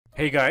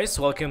Hey guys,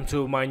 welcome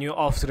to my new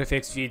After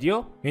Effects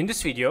video. In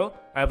this video,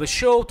 I will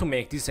show to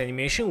make this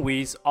animation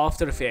with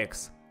After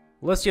Effects.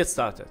 Let's get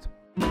started.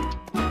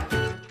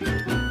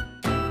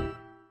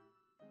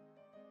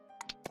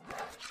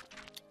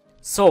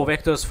 So,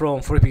 vectors from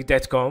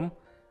freepik.com.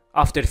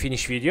 After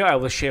finish video, I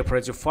will share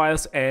project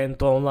files and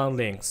download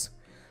links.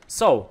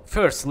 So,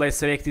 first let's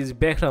select this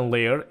background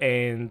layer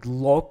and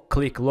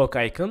click lock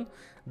icon.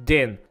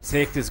 Then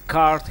select this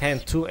card,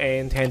 hand 2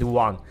 and hand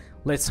 1.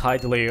 Let's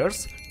hide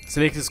layers.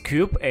 Select this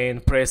cube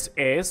and press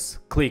S,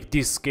 click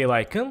this scale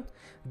icon.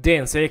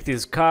 Then select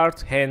this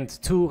card, hand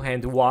 2,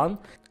 hand 1.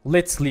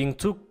 Let's link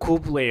to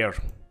cube layer.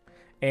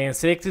 And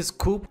select this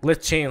cube,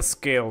 let's change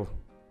scale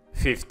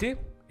 50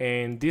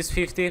 and this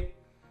 50.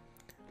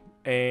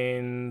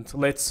 And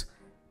let's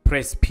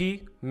press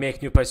P,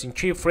 make new position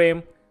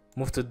keyframe,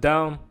 move to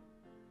down.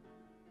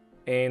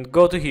 And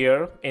go to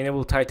here,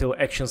 enable title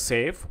action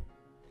save.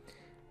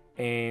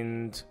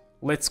 And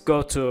let's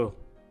go to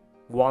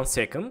 1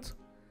 second.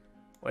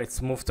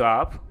 Let's move to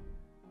up.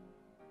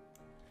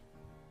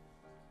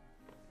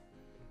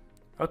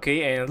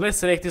 Okay, and let's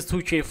select these 2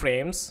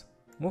 keyframes.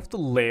 Move to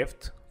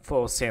left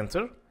for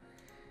center.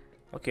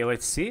 Okay,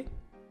 let's see.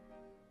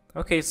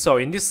 Okay, so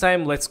in this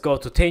time, let's go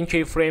to 10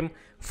 keyframe.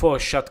 For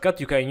shortcut,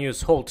 you can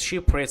use hold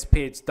shift, press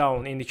page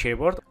down in the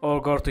keyboard,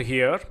 or go to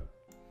here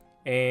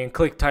and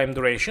click time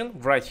duration.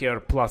 Right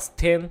here, plus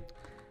 10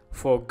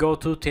 for go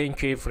to 10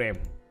 keyframe.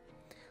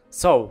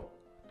 So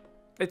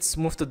let's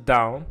move to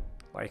down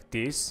like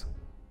this.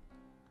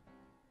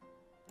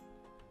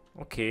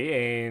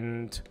 Okay,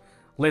 and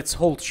let's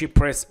hold shift,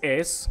 press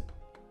S,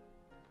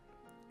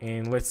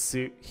 and let's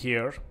see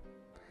here.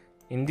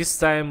 In this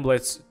time,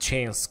 let's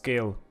change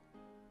scale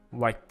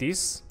like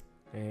this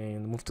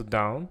and move to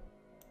down.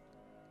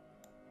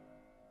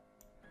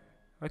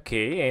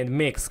 Okay, and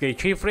make scale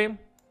keyframe.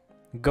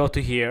 Go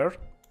to here.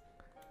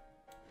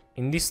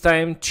 In this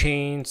time,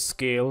 change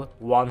scale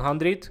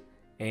 100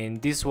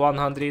 and this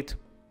 100.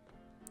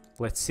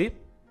 Let's see.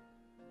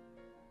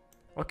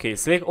 Okay,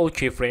 select all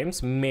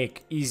keyframes,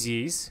 make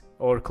ease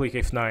or click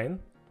F9.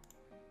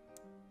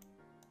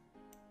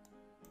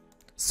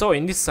 So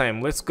in this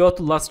time, let's go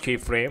to last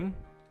keyframe.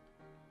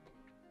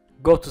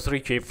 Go to 3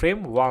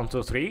 keyframe, 1,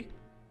 2, 3.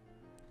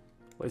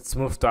 Let's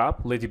move to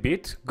up a little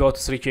bit. Go to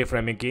 3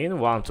 keyframe again,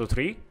 1, 2,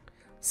 3.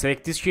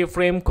 Select this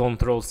keyframe,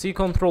 Ctrl C,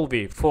 Ctrl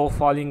V for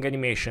falling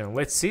animation.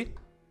 Let's see.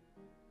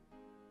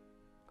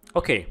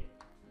 Okay.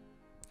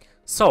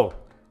 So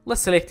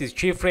let's select these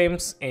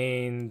keyframes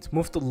and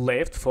move to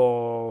left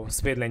for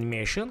speed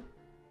animation.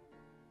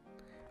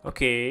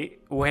 Okay,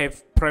 we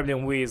have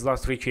problem with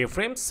last 3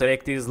 keyframes.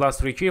 Select these last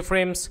 3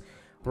 keyframes,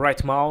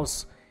 right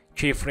mouse,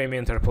 keyframe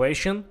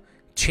interpolation,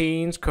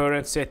 change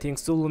current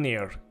settings to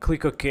linear.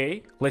 Click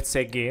OK. Let's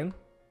say again.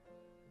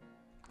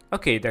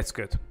 Okay, that's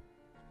good.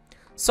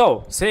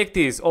 So select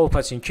these all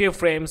position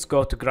keyframes,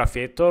 go to graph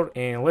editor,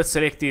 and let's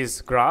select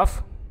this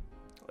graph.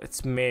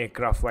 Let's make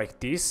graph like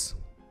this.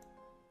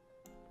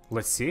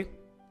 Let's see.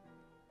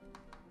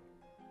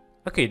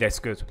 Okay, that's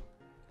good.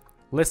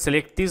 Let's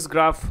select this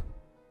graph,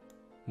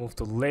 move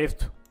to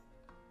left.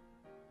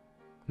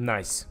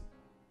 Nice.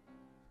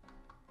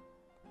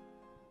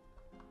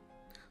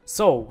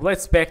 So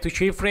let's back to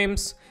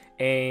keyframes,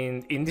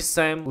 and in this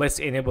time let's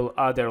enable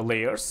other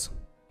layers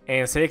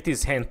and select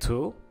this hand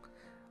 2.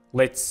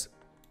 Let's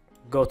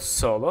go to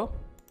solo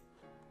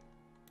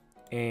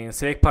and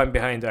select point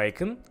behind the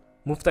icon,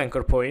 move the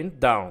anchor point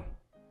down.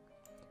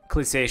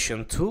 Click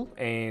session tool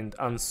and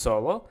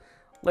unsolo.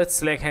 Let's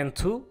select hand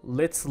 2,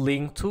 let's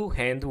link to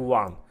hand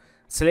 1.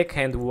 Select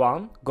hand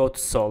 1, go to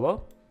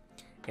solo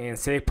and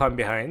select point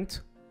behind,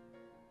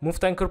 move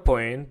the anchor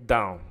point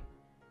down.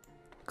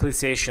 Click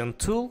session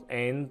tool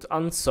and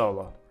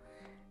unsolo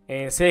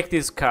and select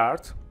this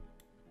card.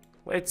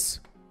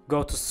 Let's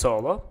go to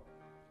solo.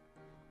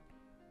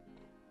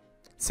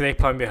 Select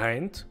point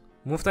behind,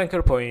 move the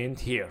anchor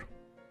point here.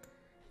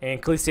 And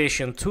click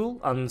session tool,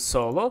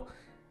 unsolo.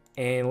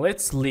 And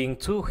let's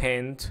link to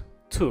hand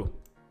 2.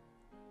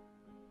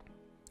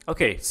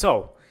 Okay,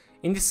 so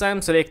in this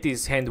time select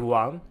this hand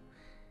 1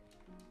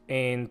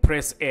 and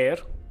press R,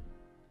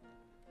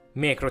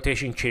 make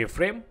rotation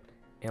keyframe,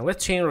 and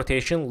let's change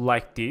rotation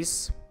like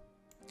this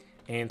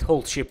and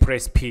hold shift,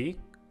 press P,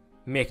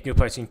 make new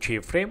position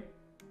keyframe,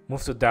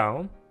 move to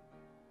down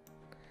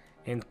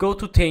and go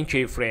to 10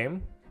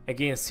 keyframe.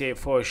 Again, say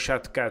for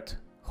shortcut,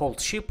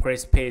 hold shift,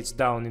 press page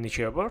down in the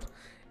keyboard,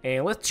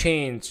 and let's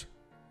change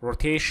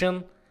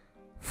rotation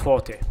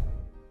 40.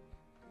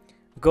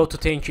 Go to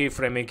 10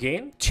 keyframe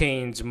again,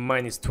 change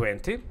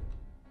 -20.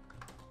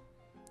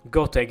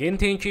 Go to again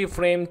 10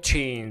 keyframe,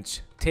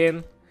 change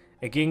 10.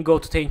 Again go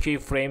to 10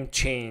 keyframe,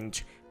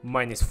 change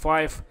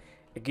 -5.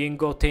 Again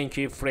go 10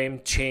 keyframe,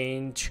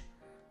 change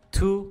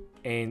 2.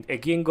 And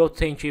again go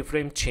 10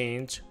 keyframe,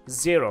 change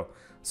 0.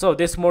 So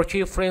there's more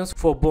keyframes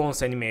for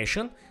bones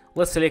animation.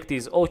 Let's select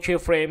these all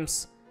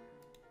keyframes,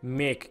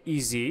 make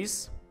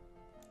ease.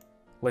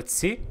 Let's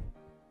see.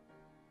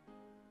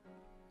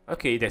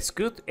 Okay, that's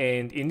good.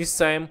 And in this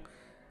time,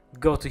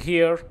 go to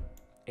here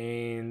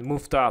and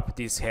move up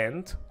this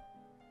hand.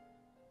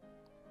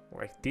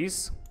 like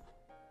this,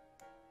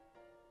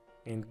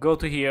 and go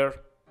to here,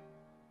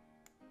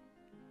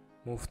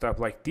 move it up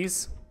like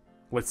this.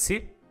 Let's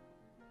see.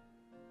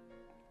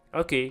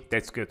 Okay,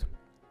 that's good.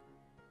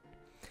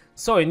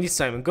 So in this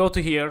time, go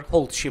to here,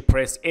 hold shift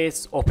press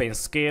S, open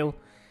scale,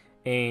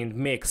 and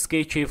make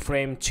scale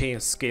keyframe,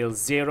 change scale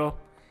 0,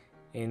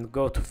 and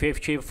go to 5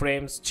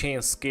 keyframes,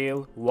 change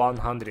scale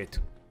 100,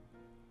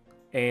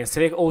 and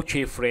select all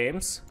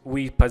keyframes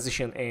with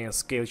position and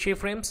scale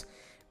keyframes,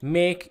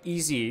 make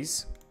easy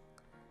ease,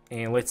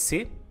 and let's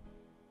see.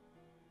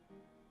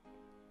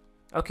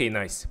 Okay,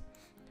 nice.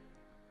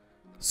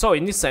 So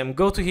in this time,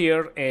 go to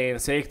here and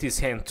select this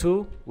hand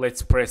tool.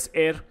 Let's press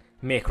R,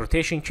 make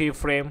rotation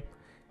keyframe,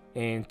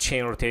 and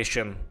chain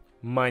rotation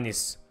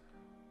minus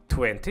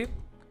 20.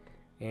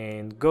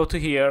 And go to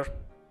here.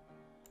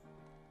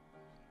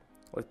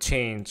 Let's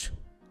change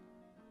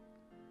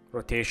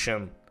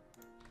rotation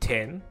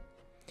 10.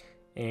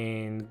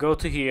 And go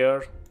to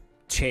here,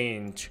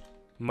 change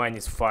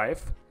minus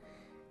 5.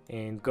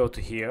 And go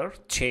to here,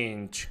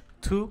 change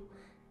 2.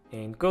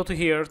 And go to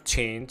here,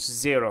 change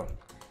 0.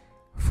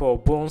 For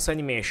bones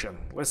animation,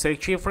 let's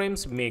select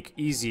keyframes, make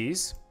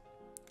easies.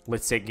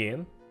 Let's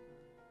again.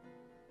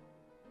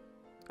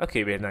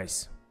 Okay, very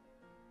nice.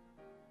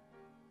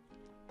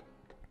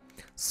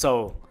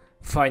 So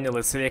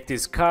finally select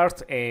this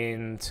card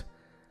and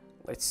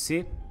let's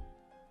see.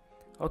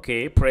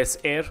 Okay, press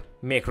R,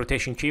 make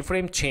rotation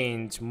keyframe,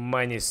 change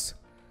minus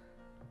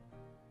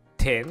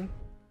 10,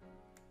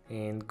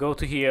 and go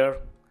to here,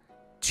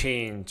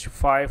 change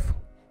 5,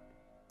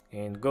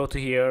 and go to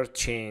here,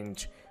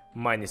 change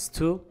minus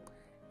 2,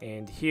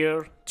 and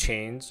here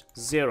change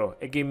 0.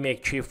 Again,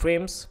 make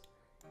keyframes,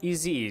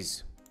 easy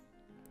ease.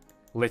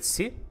 Let's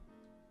see.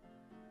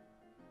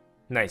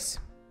 Nice.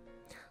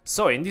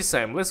 So in this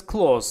time, let's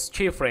close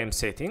keyframe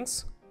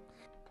settings.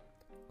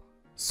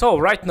 So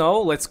right now,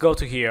 let's go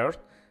to here.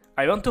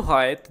 I want to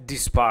hide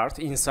this part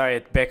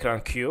inside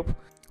background cube.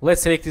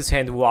 Let's select this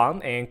hand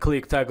 1 and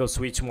click toggle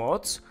switch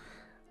modes.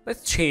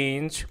 Let's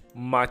change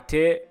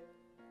matte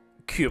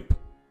cube.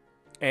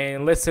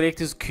 And let's select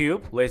this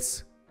cube,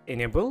 let's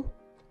enable,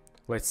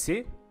 let's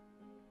see.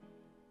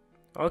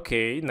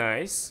 Okay,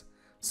 nice.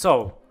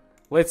 So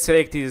let's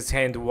select this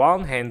hand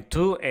 1, hand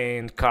 2,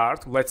 and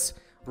card. Let's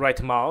right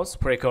mouse,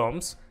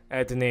 precoms,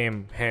 add the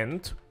name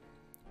hand,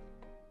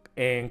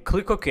 and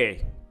click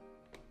OK.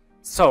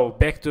 So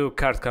back to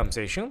card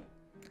composition,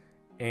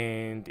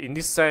 and in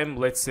this time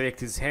let's select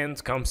this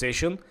hand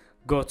composition,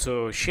 go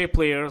to shape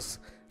layers,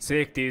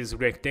 select this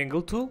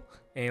rectangle tool,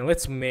 and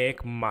let's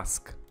make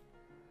mask.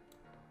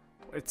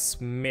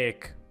 Let's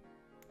make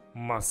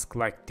mask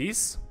like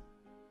this.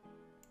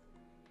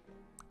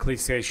 Click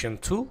selection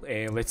tool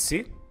and let's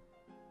see.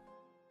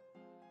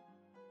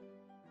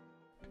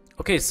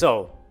 Okay,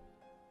 so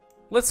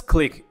let's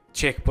click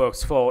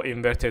checkbox for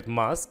inverted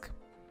mask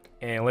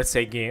and let's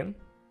say again.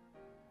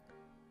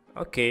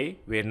 Okay,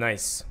 very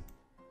nice.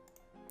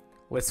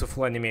 Let's do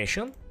full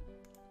animation.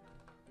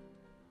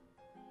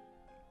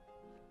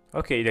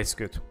 Okay, that's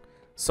good.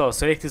 So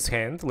select this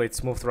hand,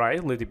 let's move right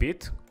a little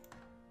bit.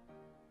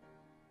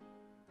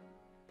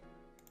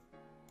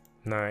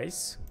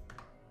 Nice.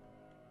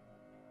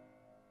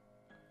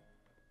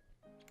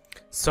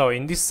 So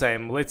in this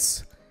time,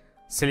 let's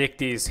select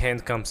this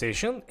hand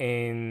composition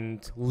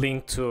and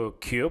link to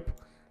cube.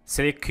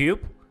 Select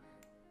cube,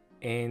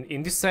 and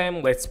in this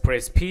time, let's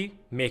press P,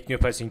 make new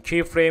position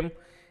keyframe,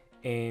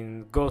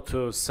 and go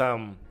to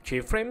some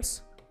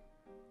keyframes.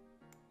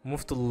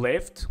 Move to the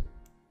left,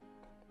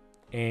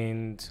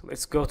 and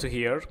let's go to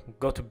here.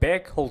 Go to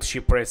back, hold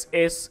shift press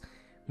S,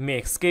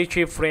 make scale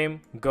keyframe,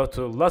 go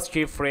to last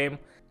keyframe,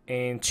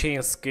 and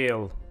change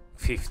scale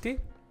 50,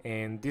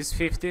 and this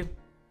 50.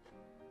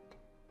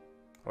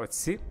 Let's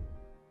see.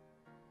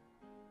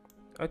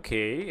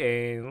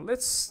 Okay, and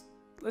let's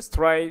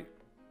try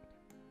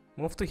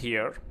move to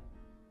here.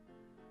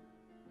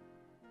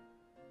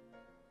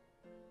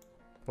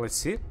 Let's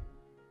see.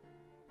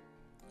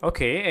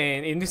 Okay,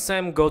 and in this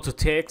time go to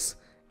text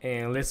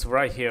and let's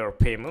write here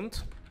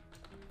payment.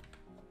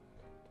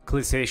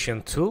 Click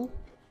selection tool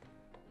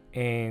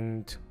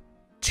and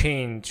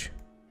change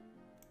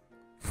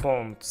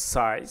font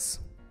size.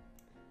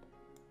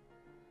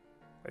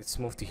 Let's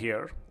move to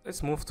here.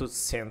 Let's move to the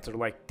center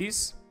like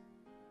this.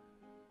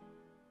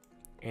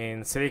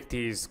 And select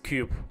this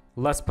cube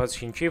last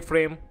position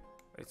keyframe.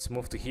 Let's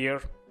move to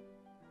here.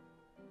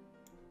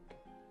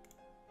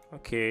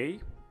 Okay.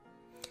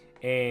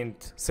 And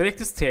select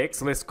this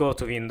text. Let's go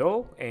to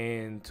window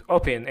and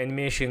open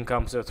Animation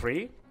Composer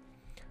 3.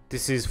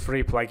 This is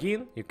free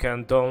plugin. You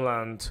can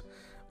download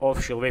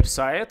official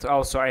website.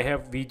 Also, I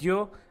have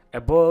video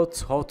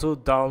about how to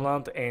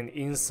download and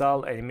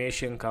install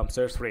Animation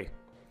Composer 3.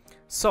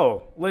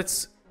 So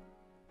let's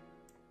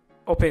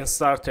open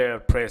starter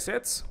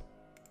presets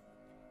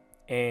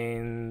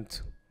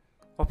and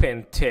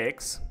open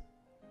text,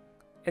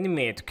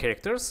 animate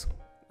characters.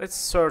 Let's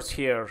search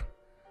here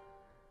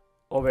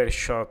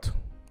overshot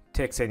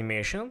text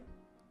animation.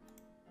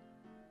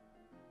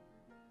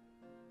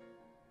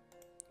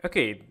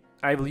 Okay,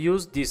 I will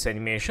use this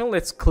animation.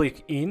 Let's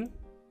click in,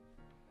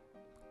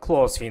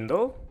 close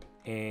window,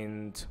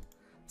 and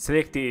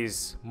select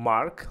this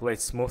mark.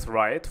 Let's move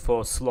right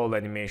for slow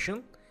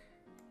animation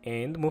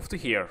and move to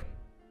here.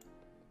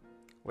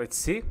 Let's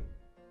see.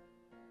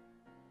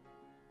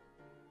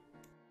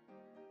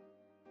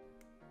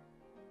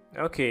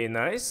 Okay,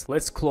 nice.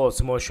 Let's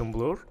close motion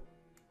blur.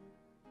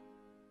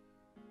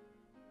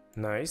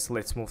 Nice.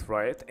 Let's move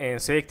right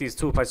and select these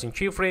two passing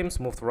keyframes,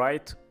 move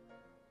right.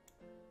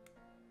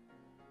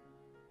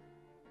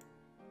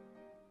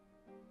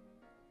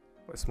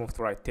 Let's move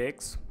to right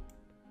text.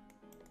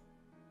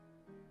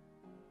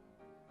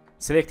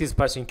 Select these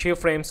passing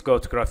keyframes, go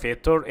to graph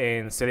editor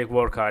and select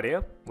work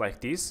area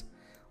like this.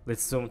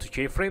 Let's zoom to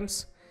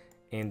keyframes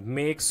and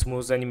make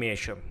smooth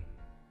animation.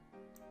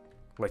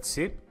 Let's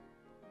see.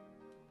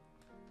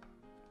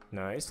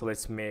 Nice.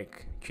 Let's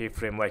make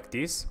keyframe like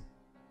this.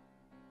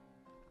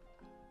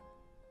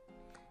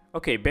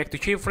 Okay, back to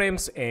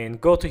keyframes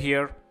and go to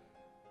here.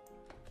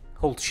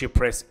 Hold shift,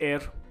 press R,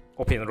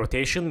 open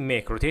rotation,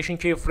 make rotation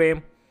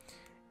keyframe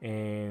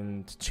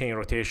and change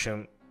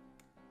rotation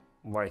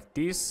like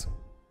this.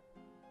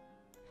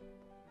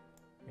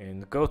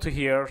 And go to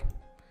here,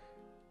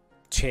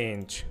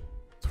 change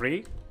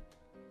 3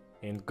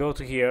 and go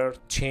to here,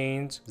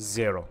 change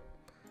 0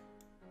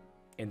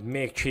 and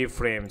make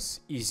keyframes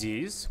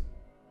easy.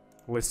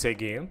 Let's say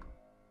again.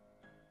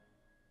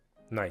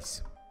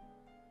 Nice.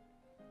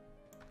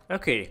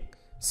 Okay,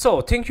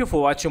 so thank you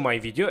for watching my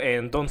video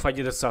and don't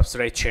forget to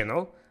subscribe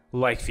channel,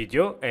 like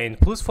video and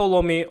please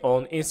follow me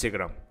on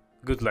Instagram.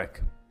 Good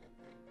luck.